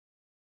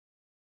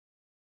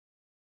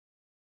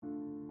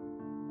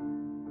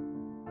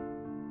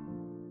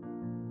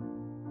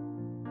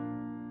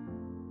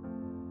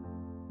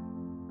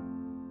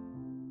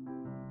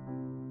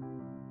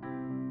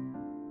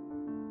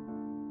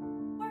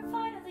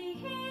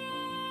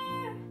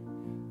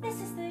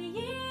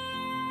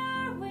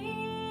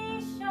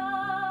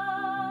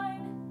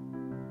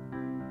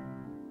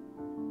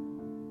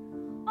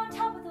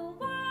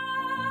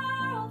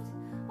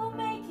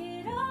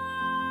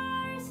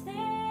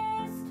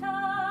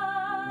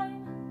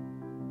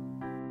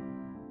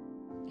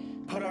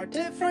our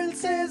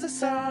differences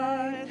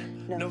aside.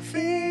 No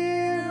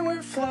fear,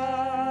 we're flying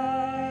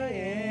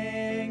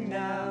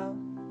now.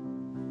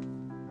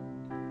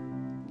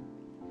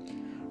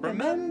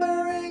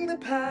 Remembering the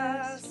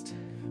past,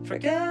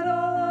 forget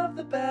all of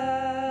the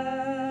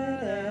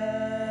bad,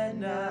 and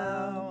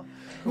now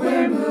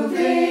we're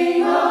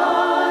moving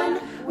on,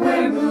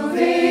 we're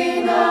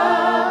moving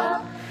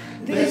up.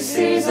 This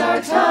is our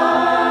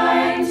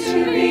time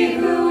to be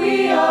who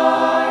we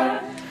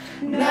are.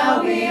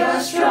 Now we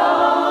are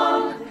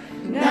strong,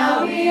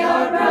 now we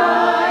are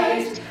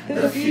bright.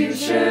 The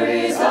future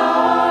is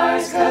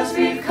ours, 'cause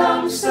we've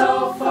come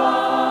so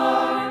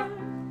far.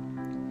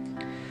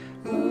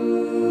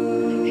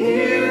 Ooh,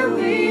 here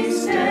we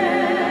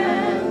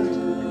stand,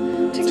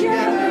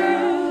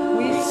 together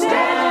we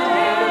stand.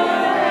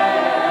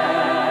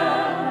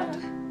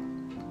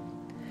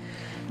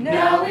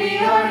 Now we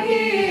are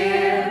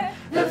here,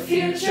 the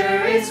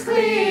future is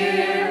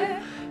clear.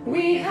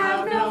 We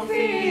have no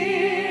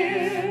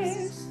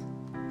fears.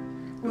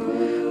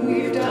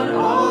 We've done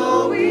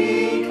all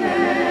we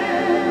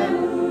can.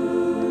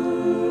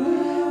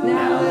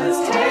 Now let's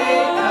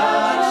take a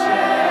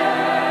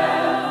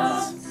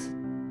chance.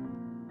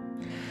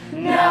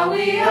 Now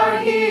we are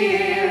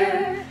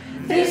here.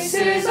 This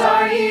is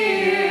our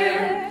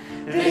year.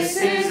 This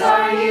is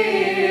our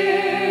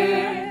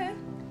year.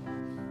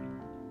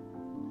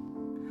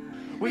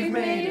 We've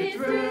made it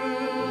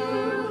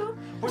through.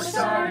 We're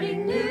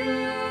starting new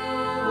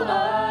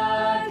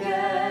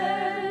again.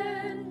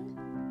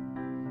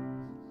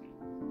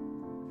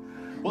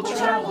 We'll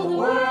travel the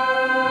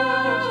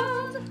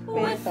world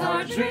with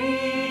our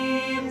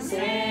dreams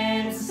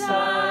in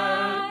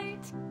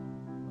sight.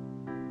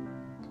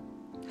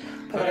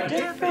 Put our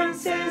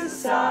differences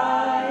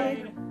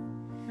aside.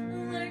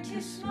 Learn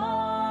to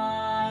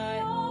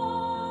smile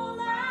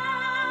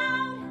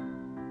loud.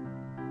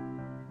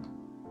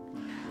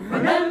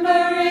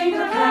 Remembering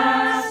the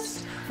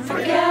past,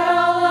 forget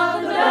all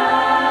of the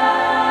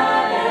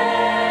bad,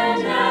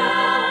 and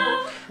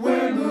now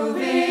we're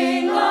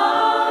moving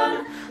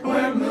on,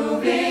 we're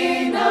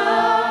moving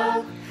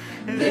up.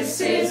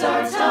 This is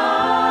our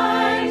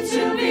time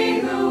to be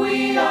who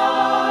we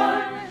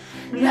are.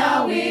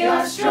 Now we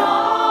are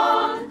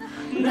strong,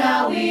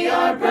 now we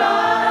are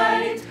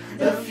bright.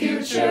 The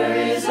future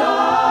is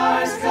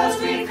ours,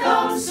 'cause we've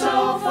come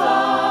so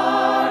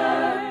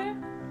far.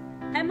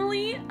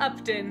 Emily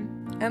Upton,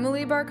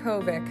 Emily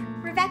Barkovic,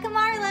 Rebecca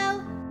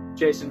Marlowe,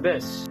 Jason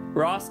Viss,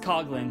 Ross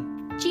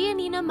Coughlin,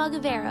 Giannina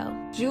Mugavero,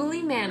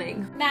 Julie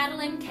Manning,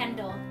 Madeline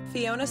Kendall,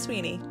 Fiona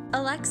Sweeney,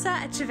 Alexa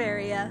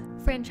Echeverria,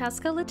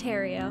 Francesca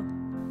Laterio,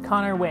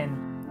 Connor Wynn,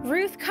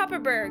 Ruth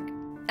Kupperberg,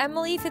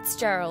 Emily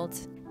Fitzgerald,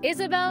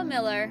 Isabel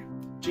Miller,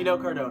 Gino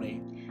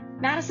Cardoni,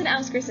 Madison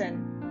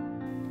Ausgerson,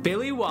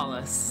 Billy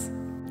Wallace,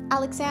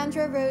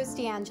 Alexandra Rose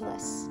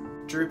DeAngelis,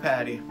 Drew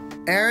Patty,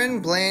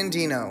 Aaron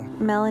Blandino,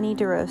 Melanie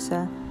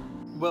DeRosa,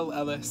 Will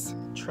Ellis,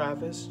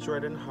 Travis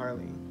Jordan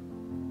Harley,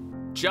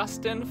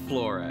 Justin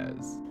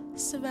Flores,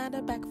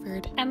 Savannah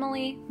Beckford,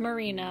 Emily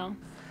Moreno.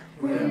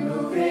 We're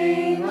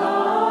moving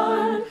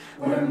on,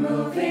 we're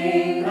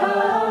moving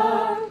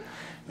up.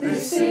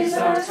 This is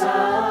our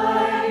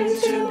time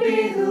to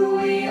be who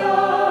we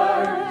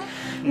are.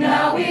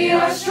 Now we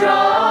are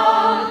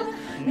strong,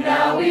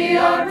 now we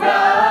are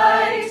bright.